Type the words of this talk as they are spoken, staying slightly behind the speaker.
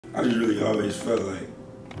I just really always felt like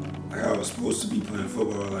I was supposed to be playing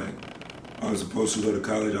football. Like I was supposed to go to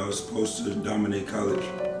college. I was supposed to dominate college.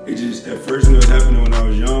 It just, at first when it was happening when I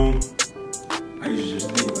was young, I used to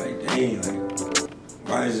just think like, dang, like,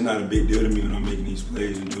 why is it not a big deal to me when I'm making these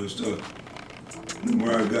plays and doing stuff? The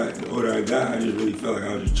more I got, the older I got, I just really felt like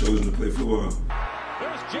I was just chosen to play football.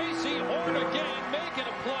 There's Jaycee Horn again making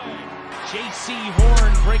a play. Jaycee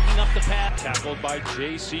Horn breaking up the pass. Tackled by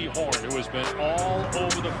Jaycee Horn, who has been all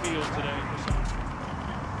over the field today.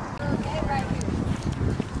 Right here.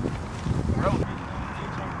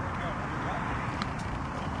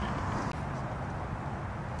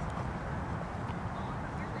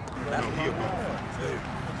 That'll heal.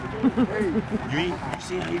 Hey, you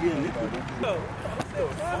see how he did it? No.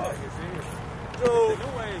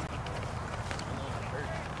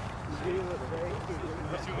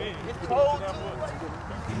 It's cold.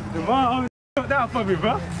 Devon down for me,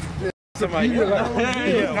 bro. Somebody, I'm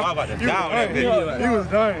about to down that bitch. He was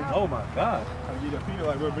dying. Oh my God. You feel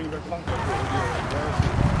like we're bringing back long.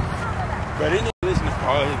 But they didn't listen to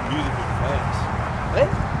all his music was fast. What?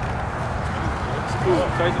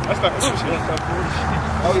 That's that foolish shit.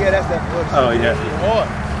 Oh yeah, that's that foolish shit. Oh yeah.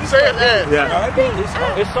 You say it? Yeah.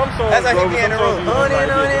 It's some sort. That's like he be in the room. On in.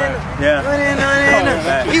 Yeah.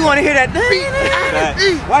 He want to hear that.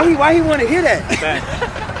 Why he want to hear that?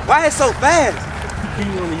 Why it's so fast?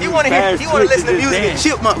 He want to listen to music in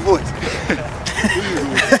chipmunk voice.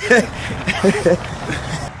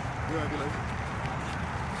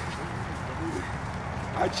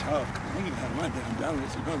 I chalk. I ain't have my damn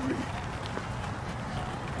balance. You hungry?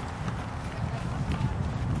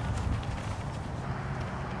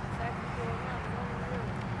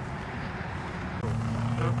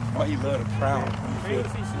 Oh, he love the crown.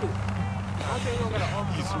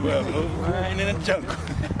 He's well, line in the jungle.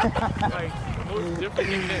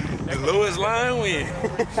 The lowest line win.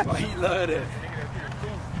 Oh, he love that.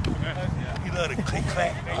 He love the click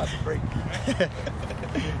clack. That's a break.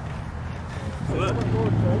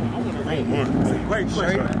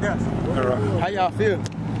 How y'all feel?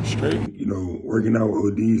 Straight. You know, working out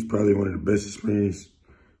with OD is probably one of the best experiences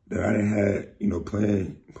that I had. You know,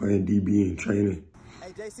 playing DB and training.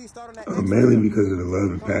 Mainly because of the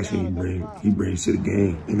love and passion he brings to the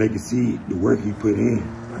game. And they can see the work he put in.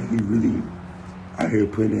 Like, he really out here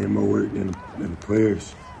putting in more work than the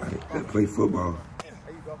players that play football.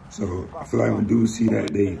 So I feel like when dudes see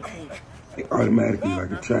that, they automatically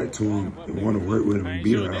like attract to him and want to work with him and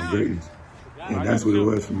be around greatness. And that's what it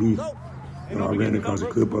was for me. You know, I ran across a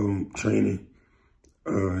clip of him training.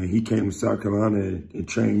 He came to South Carolina and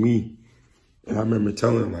trained me. And I remember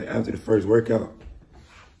telling him, like, after the first workout,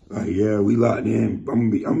 like, yeah, we locked in.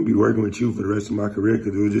 I'm gonna be working with you for the rest of my career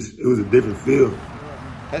because it was a different feel.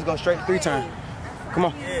 Let's go straight to 3 turn. Come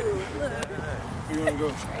on. You wanna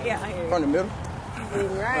go? Yeah, From the middle.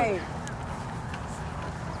 right.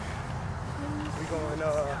 We going.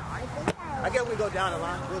 I guess we go down the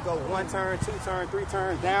line. We'll go 1 turn, 2 turn, 3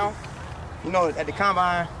 turns down. You know, at the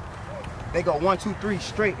combine, they go 1, 2, 3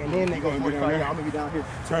 straight, and then they go 45. Yeah, I'm gonna be down here.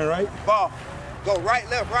 Turn right. Ball. Go right,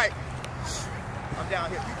 left, right. I'm down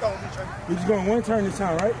here. You go with me, Trey. We just going 1 turn this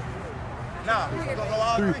time, right? Nah, we're gonna go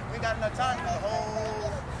all 3. We got enough time for the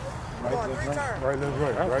whole. Right, going left, 3 turns. right, left,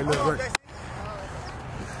 right. Right, left, right.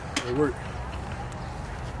 It worked.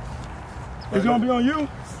 It's gonna be on you?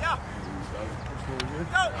 Yeah.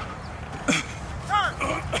 Go. Turn.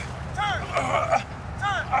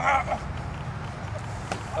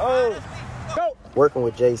 Oh. Go. Working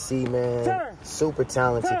with Jaycee, man. Super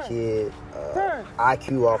talented kid.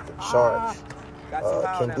 IQ off the charts.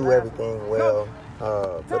 Can do everything well.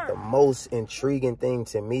 But the most intriguing thing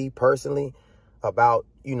to me personally about,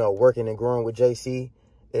 you know, working and growing with Jaycee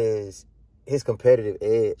is his competitive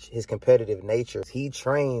edge, his competitive nature. He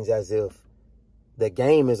trains as if the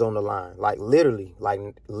game is on the line, like literally,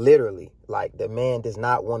 like the man does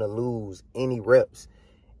not want to lose any reps.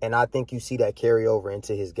 And I think you see that carry over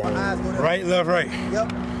into his game. Right, left, right.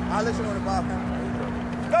 Yep. I'll let you know the ball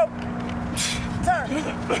count. Go. Turn.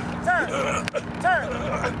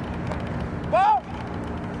 Ball.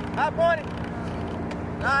 High pointed.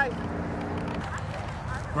 Nice.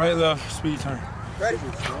 Right, left, speed turn. Ready?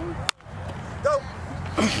 Go.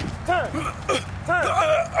 Turn.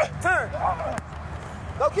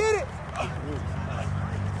 Go get it.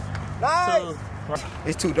 Nice.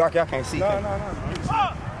 It's too dark, y'all can't see. No.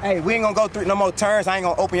 Hey, we ain't gonna go through no more turns. I ain't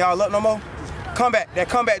gonna open y'all up no more. Comeback, that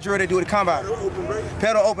comeback drill they do with the combine.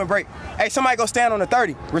 Pedal open break. Hey, somebody go stand on the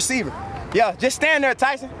 30, receiver. Yeah, just stand there,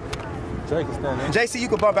 Tyson. Jay can stand there. Jaycee, you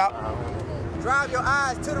can bump out. Drive your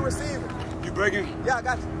eyes to the receiver. You breaking? Yeah, I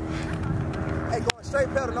got you. Hey, going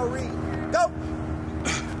straight pedal, no read. Go.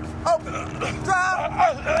 Open.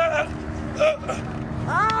 Drive.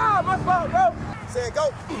 My fault, bro. Say it,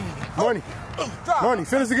 go. Money. Drop. Money,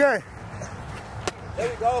 finish the game. There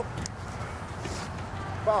we go.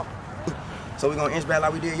 Ball. So we're gonna inch back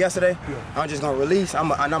like we did yesterday. Yeah. I'm just gonna release. I'm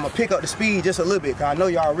gonna pick up the speed just a little bit, cause I know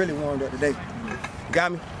y'all really warmed up today.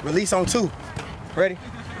 Got me? Release on 2. Ready?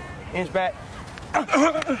 Inch back. Inch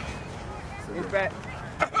back.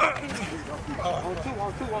 On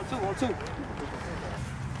two.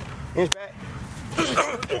 Inch back.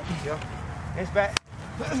 Yeah. Inch back.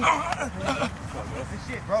 This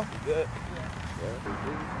shit, bro. Good.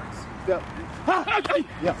 Yeah,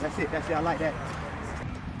 that's it. I like that.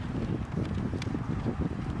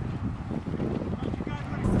 I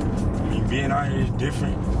mean, being out here is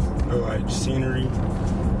different. Like scenery,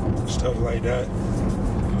 stuff like that.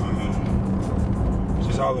 It's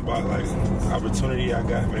just all about like opportunity I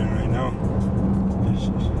got, man, right now.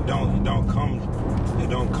 It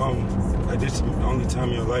don't come. Like this is the only time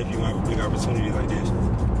in your life you have a big opportunity like this.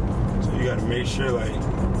 So you gotta make sure, like,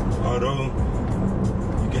 although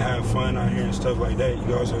you can have fun out here and stuff like that,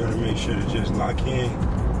 you also gotta make sure to just lock in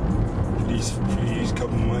for these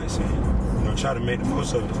couple months and try to make the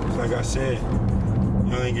most of it. 'Cause like I said,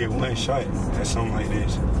 you only get one shot at something like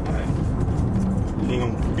this. Like, you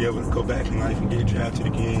ain't gonna be able to go back in life and get drafted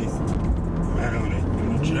again. Man, when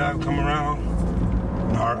the draft come around,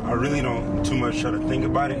 I really don't too much try to think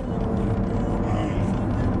about it.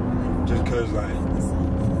 Just cause like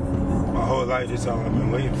my whole life, this is all I've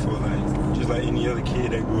been waiting for. Like just like any other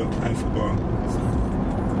kid that grew up playing football.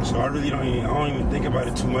 So I don't even think about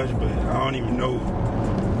it too much. But I don't even know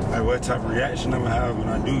like what type of reaction I'm gonna have when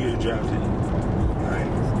I do get drafted.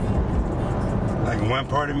 Like one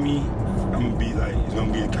part of me, I'm gonna be like, it's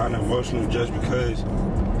gonna be kind of emotional just because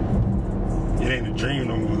it ain't a dream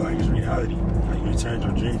no more. Like it's reality. Like you turn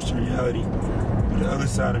your dreams to reality. But the other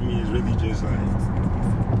side of me is really just like,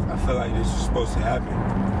 I feel like this was supposed to happen.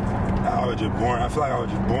 I was just born. I feel like I was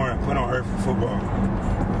just born and put on earth for football.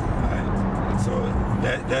 Like, so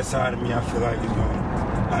that side of me, I feel like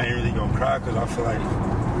I ain't really gonna cry because I feel like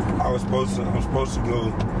I'm supposed to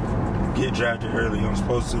go get drafted early. I'm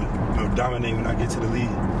supposed to dominate when I get to the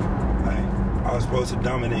league. Like I was supposed to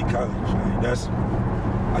dominate college. Like, I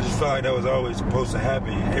just felt like that was always supposed to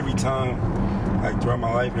happen. Every time, like throughout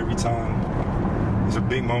my life, every time it's a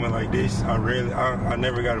big moment like this, I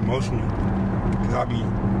never got emotional. Cause I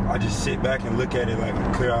just sit back and look at it like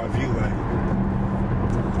a clear eye view, like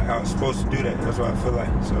I was supposed to do that. That's what I feel like.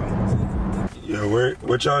 So, yeah,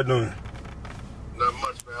 what y'all doing? Not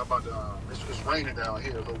much, man. I'm about to, it's raining down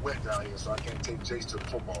here, a little wet down here, so I can't take Jaycee to the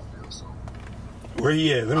football field. So where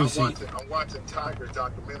he at? Let me see. I'm watching Tiger's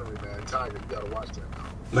documentary, man. Tiger, you gotta watch that now.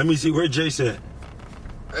 Let me see where Jaycee at.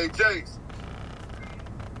 Hey, Jaycee.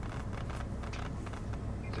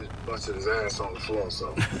 Just busted his ass on the floor,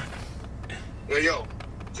 so. Hey, yo,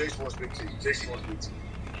 Jaycee wants to speak to you. Jaycee wants to speak to you.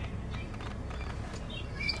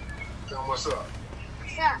 Tell him what's up.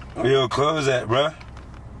 What's up? Where your clothes at, bruh?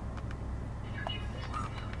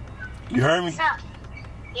 You heard me? What's up?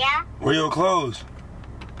 Yeah? Where your clothes?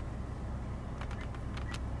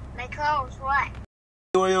 My clothes, what?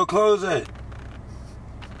 Where your clothes at?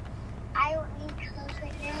 I don't need clothes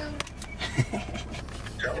right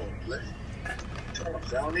now.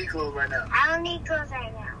 I don't need clothes right now. I don't need clothes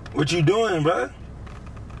right now. What you doing, bruh?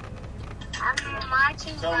 I'm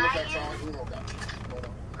marching Tell him lion.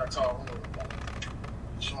 that tall Uno got.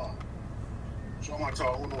 Show him how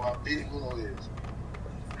tall Uno, how big Uno is.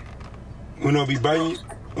 Uno be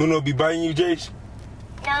biting you, Jaycee?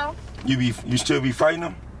 No. You still be fighting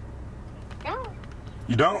him? No.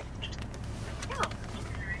 You don't? No.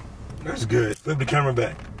 That's good. Flip the camera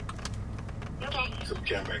back. Okay. Flip the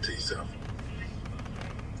camera back to yourself.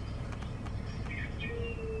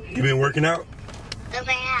 You been working out? If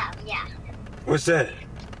I have, yeah. What's that?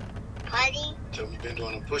 Buddy, Tell me you've been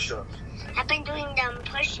doing them push-ups. I've been doing them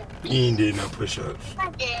push-ups. You ain't did no push-ups. I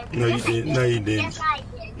did. No, you didn't. No, you didn't. Yes, I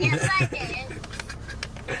did. Yes, I did.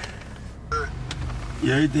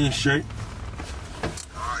 Yeah, everything's straight.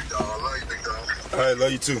 All right, dog. I love you, big dog. All right,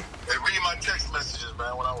 love you too. Hey, read my text messages,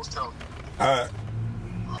 man, when I was telling you. All right.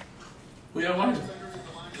 Who y'all watching?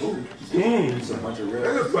 That's a fucking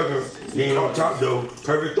game on top, though.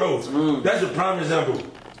 Perfect throw. That's a prime example of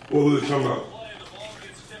what we were talking about.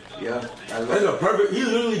 Yeah, That's a perfect. He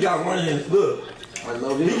literally got one hand. Look, I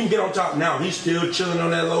love he him. can get on top now. He's still chilling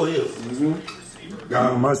on that low hill.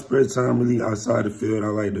 My spare time really outside the field. I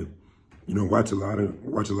like to, watch a lot of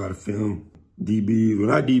film. DBs, well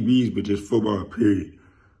not DBs, but just football. Period.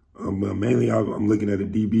 But mainly I'm looking at the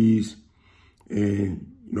DBs, and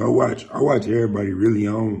I watch everybody really.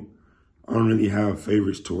 I don't really have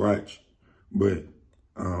favorites to watch, but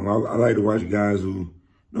I like to watch guys who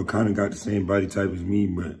kind of got the same body type as me,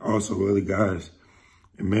 but also other guys.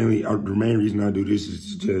 And mainly, the main reason I do this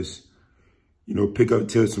is to just, pick up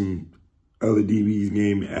to some other DB's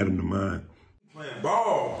game and add them to mine. Playing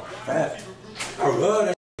ball. Fat. I love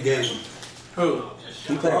that game. Who?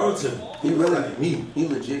 He played Alton. He really, he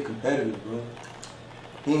legit competitive, bro.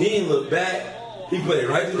 He didn't look back. He played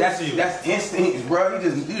right through the field. That's instinct, bro. He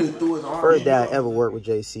just threw his arm. First day I ever worked with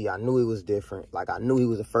Jaycee, I knew he was different. Like, I knew he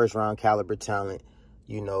was a first-round caliber talent.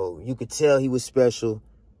 You could tell he was special,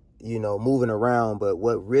 moving around. But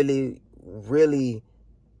what really, really,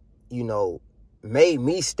 made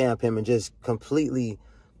me stamp him and just completely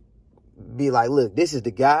be like, look, this is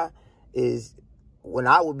the guy, is when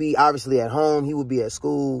I would be obviously at home, he would be at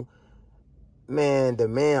school. Man, the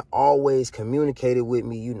man always communicated with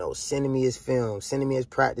me, sending me his film, sending me his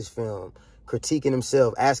practice film, critiquing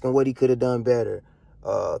himself, asking what he could have done better.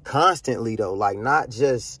 Constantly, though, like not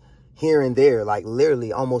just here and there, like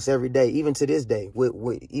literally almost every day, even to this day,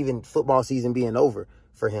 with even football season being over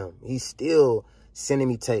for him. He's still sending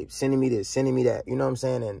me tapes, sending me this, sending me that. You know what I'm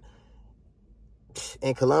saying? And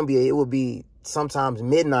in Columbia, it would be sometimes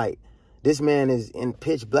midnight. This man is in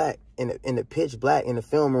pitch black, in the pitch black in the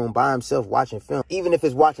film room by himself watching film. Even if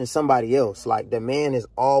it's watching somebody else, like the man is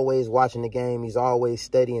always watching the game. He's always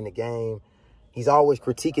studying the game. He's always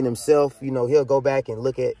critiquing himself. He'll go back and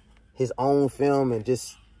look at his own film and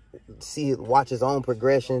just watch his own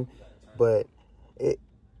progression. But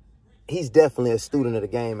he's definitely a student of the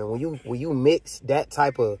game. And when you mix that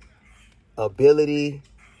type of ability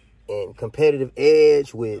and competitive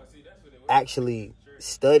edge with actually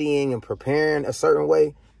studying and preparing a certain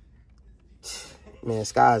way, man,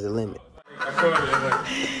 sky's the limit.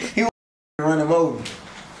 He run him over.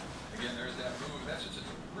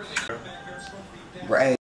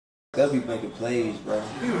 Bro, they'll be making plays, bro.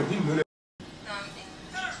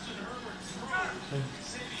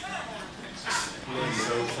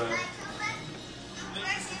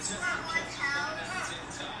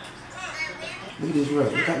 Look at this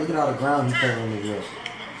rep. Look at all the ground he's covering in this rep.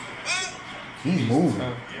 He's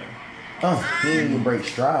moving. He didn't even break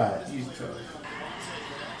stride.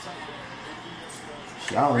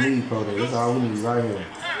 Shit, I don't need pro day. That's all we need right here.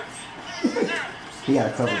 He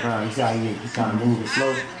got a couple ground. You see how he's kind of moving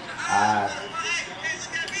slow?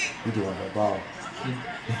 He doing that ball.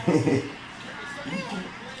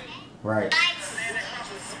 Right.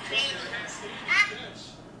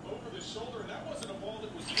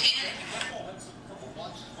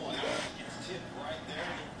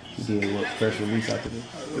 He did what, fresh release after this?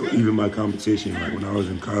 Even my competition, like when I was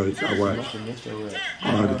in college, I watched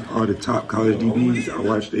all the top college DBs. I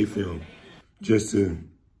watched their film just to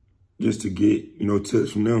get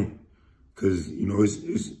tips from them, because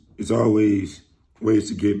it's always ways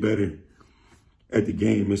to get better at the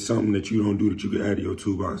game. It's something that you don't do that you can add to your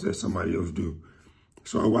toolbox that somebody else do.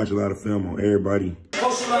 So I watch a lot of film on everybody. How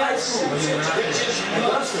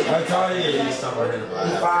tall is he?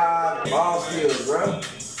 5 ball skills, bro.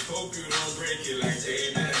 Hope you don't break it like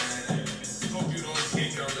they did. Hope you don't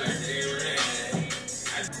kick up like they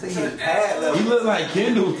ran. You look like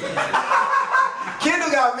Kendall.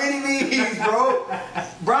 Kendall got many knees, bro.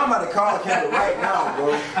 Bro, I'm about to call Kendall right now,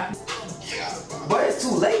 bro. But it's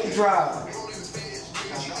too late to drive.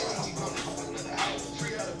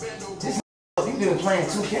 You been playing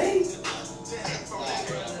 2K?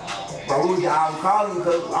 Bro, I'm calling you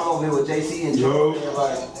because I'm over here with Jaycee and Joe.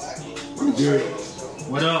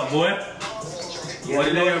 What up, boy? Yeah, what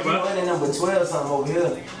is bro? We're number 12 something over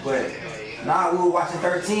here. But nah, we were watching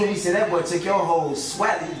 13. We said that boy took your whole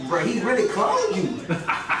sweat. Bro, he really cloned you.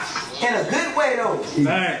 In a good way though.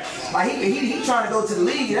 Thanks. Like he trying to go to the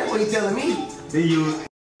league. That's what he telling me. He use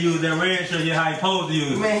that red shirt, you how he supposed to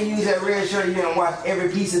use it. Man, he used that red shirt, you didn't watch every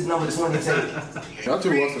piece of number 20 tape. I just watched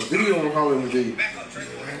a video on Hollywood Day.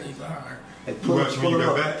 Hey, pull him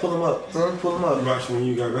up. Pull him up. Huh? Pull him up. You watched when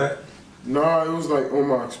you got back? Nah, it was like on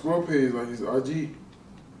my Explore page, like his IG.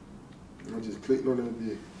 I just clicked on that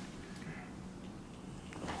bit.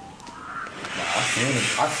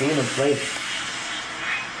 I seen him play.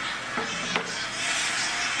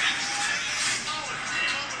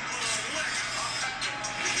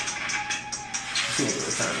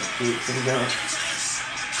 Sit him down.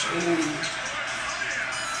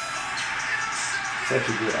 Such a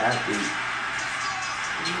good athlete.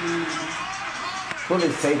 Pull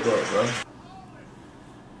his tape up, bro.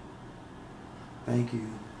 Thank you.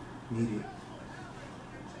 Need it.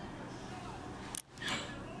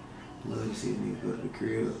 Love to see a nigga go to the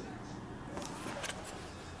crib.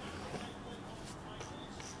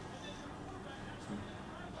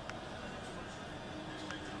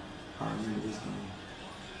 remember this game.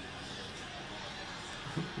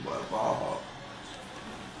 What ball?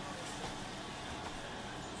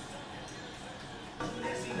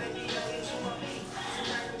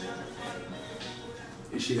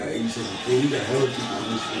 This shit got 87. He got hella people on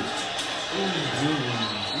this shit.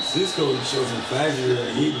 Cisco showed some flashes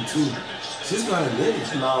like hitting too. Cisco had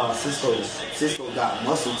legs. Nah, Cisco got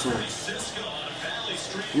muscle to him.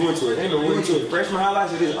 You went to a freshman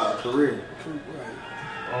highlights or this career?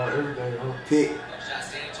 Everything, huh? Pick.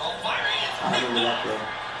 I remember that play.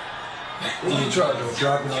 When you tried to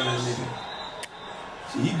drop it on that nigga.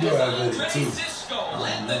 See, he do athletic too. I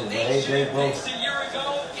don't know, but AJ, bro.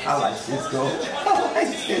 I like Cisco.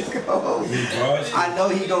 I know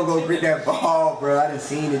he gonna go get that ball, bro. I done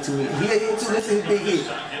seen it too. He hit too. This is his big hit.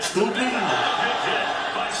 Stupid.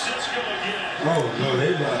 Oh, no,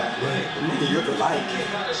 they not. The niggas look alike.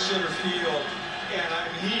 Center field,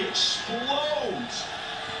 and he explodes.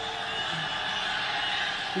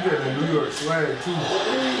 He got that New York swag too.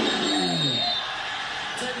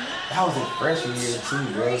 That was his freshman year too,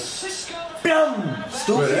 bro. Bam!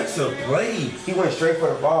 Stupid. Bro, that's a play. He went straight for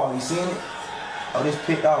the ball. You seen it? Oh, this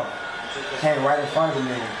picked off. Came right in front of the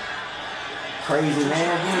man. Crazy,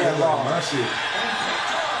 man. Give me that ball. My shit.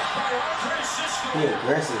 He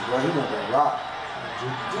aggressive, bro. He went to rock.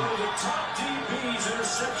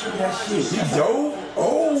 Look at that shit. He dove?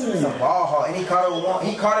 Oh. It's a ball hawk. And he caught it with one.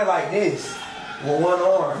 He caught it like this. With one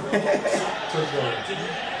arm.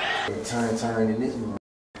 turn in this one.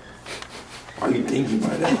 Why are you thinking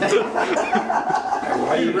about that?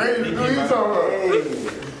 Why you ready to do you talking about?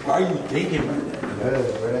 Why are you thinking about that? Bro,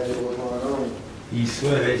 that's just what's going on. You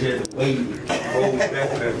swear that you had to wait. Hold back.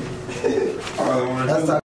 All I want to do. That's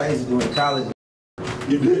how I used to do in college.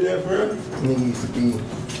 You did that, bro? Nigga used to be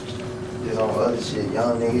just on other shit.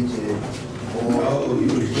 Young nigga shit. Oh, you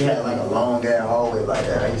was He had like a long ass hallway like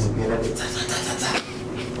that. I used to be in that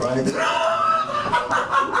bitch. Running through.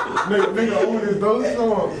 Nigga, own his those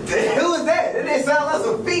songs. Who was that? That didn't sound like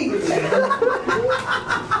some feet.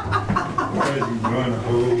 Why did you run a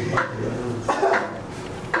whole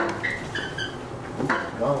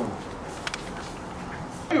Gone.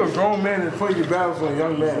 You a grown man and put your battles on a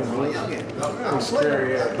young man. That's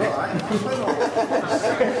scary ass.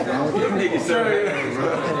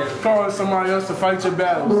 Calling somebody else to fight your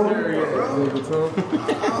battle. Scary ass.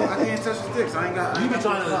 I can't touch the sticks. I ain't got. You be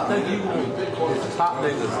trying to think you top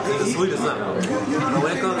niggas. It's sweet or something.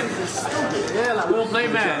 Yeah, like we don't play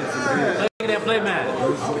mad. They that play mad.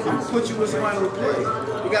 I'll put you with somebody who play.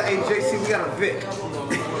 We got Jaycee, we got a Vic.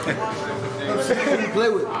 You play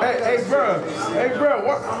with. Hey, bro,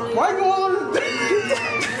 why you going on this?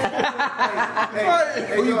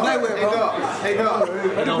 Who you play with, bro? Hey, dog.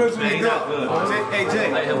 Hey, Jay.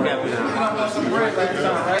 Let him have it. You don't want some bread last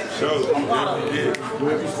time, right?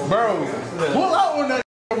 Bro, pull out on that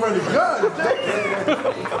already done.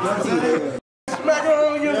 Smack her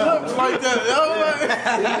on your lips like that.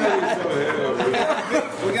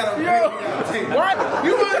 We got a What?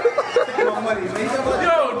 You take my money.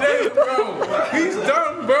 Yo, Dave, bro. He's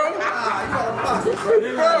done, bro.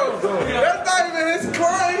 Bro, that's not even his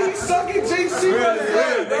client. He's sucking Jaycee on his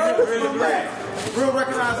head, bro. Real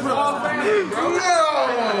recognized real. No.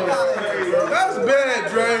 That's bad,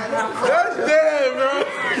 Dre. That's bad, bro.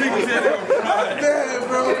 That's bad,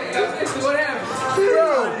 bro. What happened?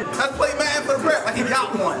 Bro. Let's play man for the bread like he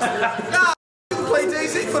got one. Nah, play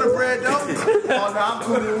Jaycee for the bread, though. Oh, no, I'm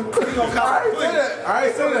cool. We gonna call it. I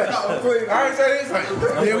ain't say that. I ain't say this.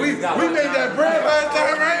 Yeah, we made that bread last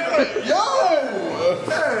time, right? Like, yo!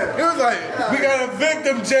 It was like, we got a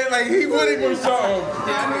victim, Jay, like he with him or something.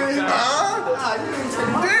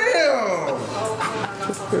 Damn!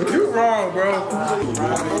 You wrong, bro.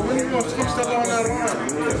 When you gonna skip stuff on that line?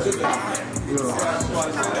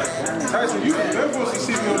 Tyson, you been supposed to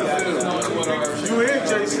see me on the field. You and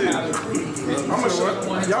Jaycee.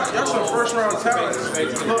 Y'all some first round talents.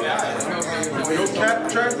 Look, your cap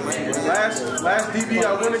track, last DB I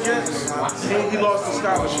went against, he lost the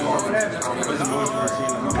scholarship.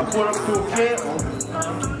 I put up to a camp.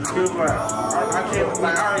 He was like, I can't,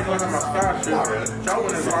 like, I already don't have my scholarship. Y'all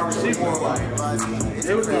went in our receiver like,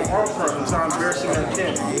 they was going to offer him, so I'm embarrassing that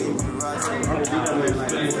camp.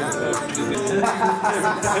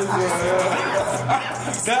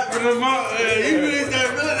 Tapping him out,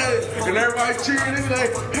 and everybody cheering, they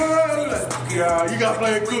like, yeah, you got to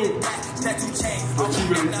play it cool. But you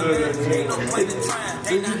really said that, man.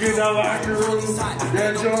 Then you get in that locker room,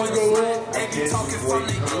 that John go up, a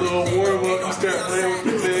little warm up, you start playing with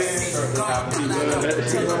the fans.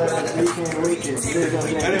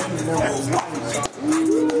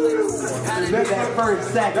 get that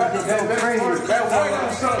first sack and just go crazy. That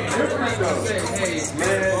white is something different though.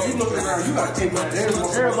 Man, you look around, you gotta take that.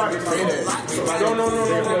 Everybody say that. No.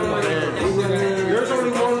 There's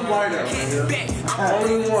only one white out.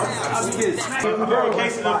 Only one.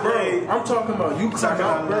 I'm talking about you come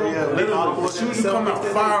out, bro. Literally, as soon as you come out,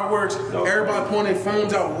 fireworks, everybody pulling their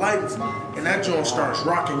phones out, lights, and that joint starts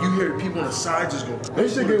rocking. You hear the people on the side just go. They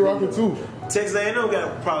should get rocking too. Texas A&M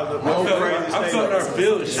got probably the most crazy. I'm talking our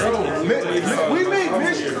field, bro. We made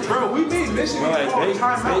Michigan, bro. We made Michigan call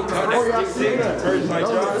timeout. Bro, y'all see that?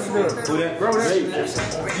 Bro,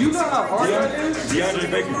 you know how hard that is? DeAndre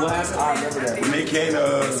Baker. What happened? I remember that. When they came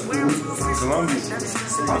to Columbia, I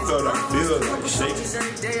felt our field like shaking.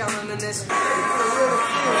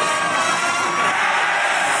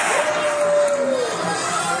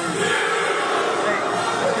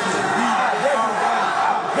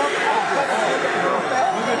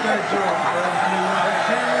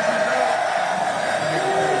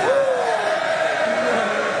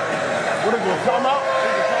 What is it? Time out?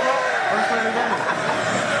 First play of the game.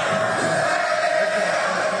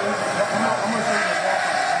 I'm gonna say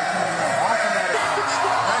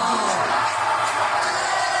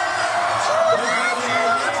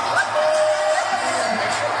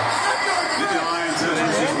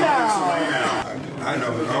I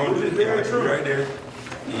know. I don't just right there.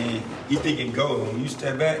 And he thinking go. When you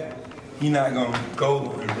step back, he not gonna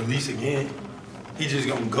go and release again. He just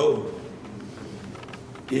gonna go.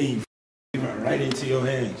 Then he run right into your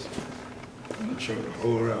hands. I'm gonna show the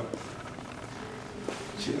whole route.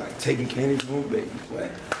 Shit like taking candy from a baby.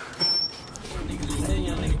 What?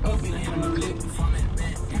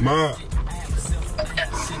 Mom.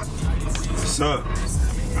 What's up?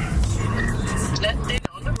 Nothing,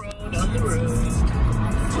 on the road.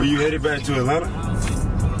 Were you headed back to Atlanta?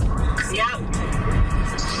 Yeah.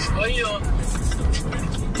 Where you on?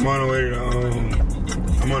 I'm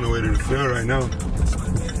on the way to the field right now.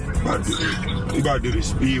 We about to do the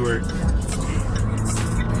speed work.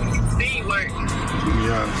 Speed work?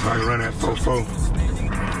 Yeah, so I can run that 4-4.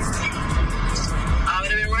 I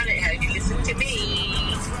would have been running. Have you listened to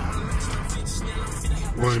me?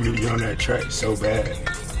 Wanted me to get on that track so bad.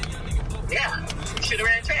 Yeah, you should have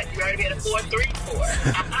ran track. You already had a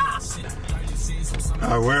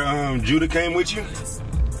 4.34. Where Judah came with you?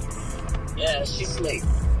 Yeah, she's slick.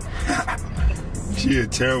 She a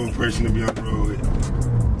terrible person to be on the road with.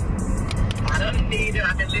 I don't need her.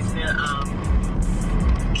 I've been listening to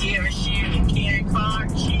Karen Shear and Karen Clark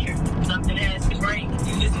Shear. Something has to break.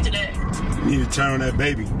 You listen to that. You need to turn on that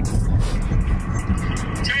baby.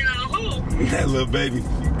 Turn on who? That little baby.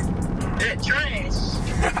 That trash.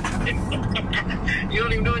 You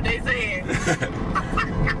don't even know what they saying.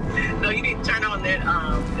 No, you need to turn on that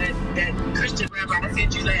Christian rapper I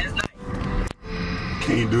sent you last night.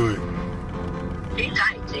 Can't do it. He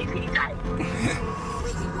tight, Jaycee. He tight.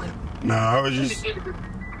 Nah, I was just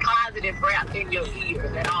positive rap in your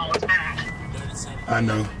ears at all times. I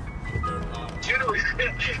know. Judah was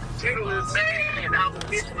mad, and I was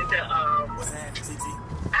listening to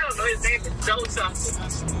I don't know, his name is Joe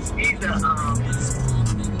something. He's a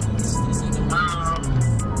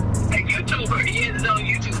YouTuber. He has his own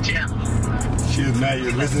YouTube channel. She was mad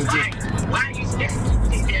you're listening to. Why are you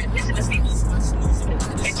listen to people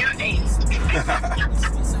at your age?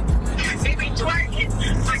 They be twerking.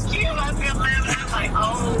 I kill myself laughing. I'm like,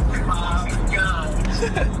 oh my God.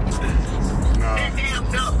 Nah. That damn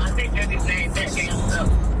dope. I think that's his name. That damn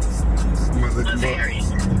dope. Hilarious.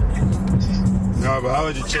 No, but I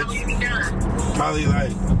was just checking. Probably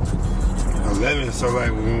like 11, so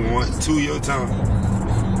like 2 your time.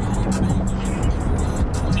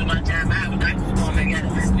 So my time I was like, I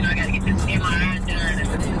gotta get this MRI done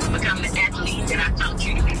and become the athlete that I taught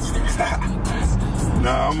you to be.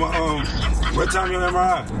 Nah, I'm what time your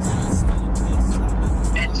MRI?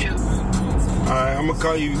 At 2. Alright, I'm gonna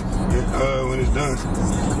call you when it's done.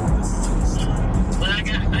 Well, I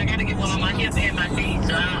gotta get one on my hip and my knee,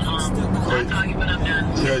 so I'll call you when I'm done.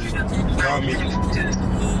 Yeah, just call me.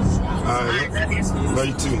 Alright, love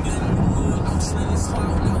you too.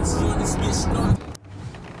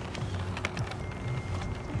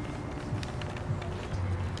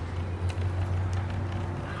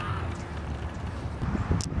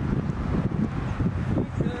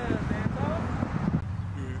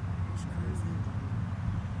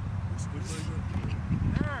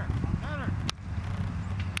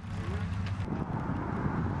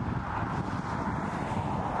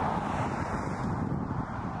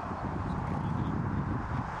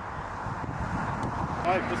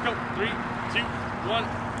 All right, let's go. 3, 2, 1,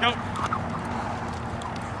 go.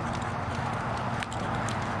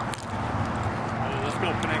 Let's go,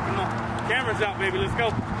 Connect. Come on. Camera's out, baby. Let's go.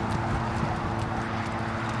 5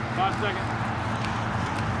 seconds.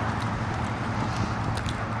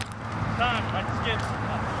 Time. Right skin.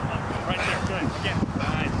 Right there. Good. Skin.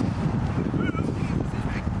 Nice.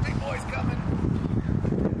 Big boy's coming.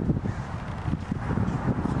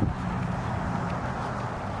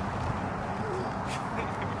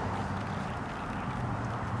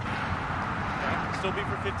 Still be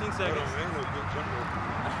for 15 seconds.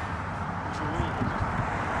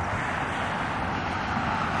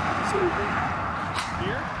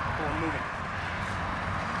 Here or moving?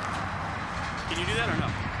 Can you do that or no?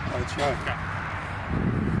 I'll try. Okay.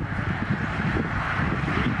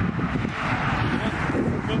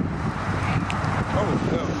 Oh,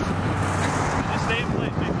 no. Just stay in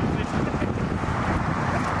place.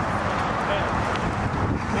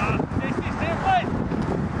 Jaycee, stay in place.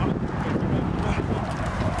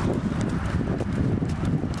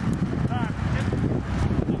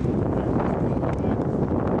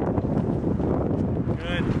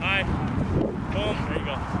 Good. High. Boom. There you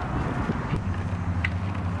go.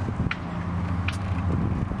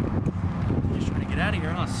 Just trying to get out of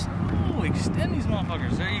here, huh? Oh, extend these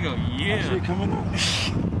motherfuckers. There you go. Yeah. Actually coming up.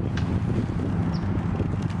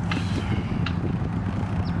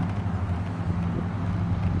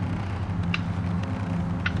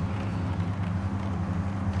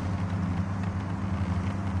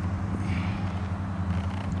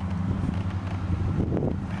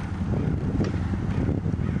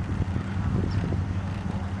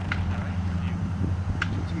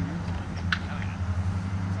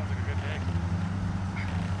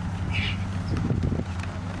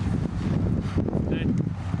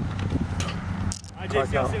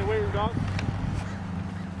 Jaycee, I'll see you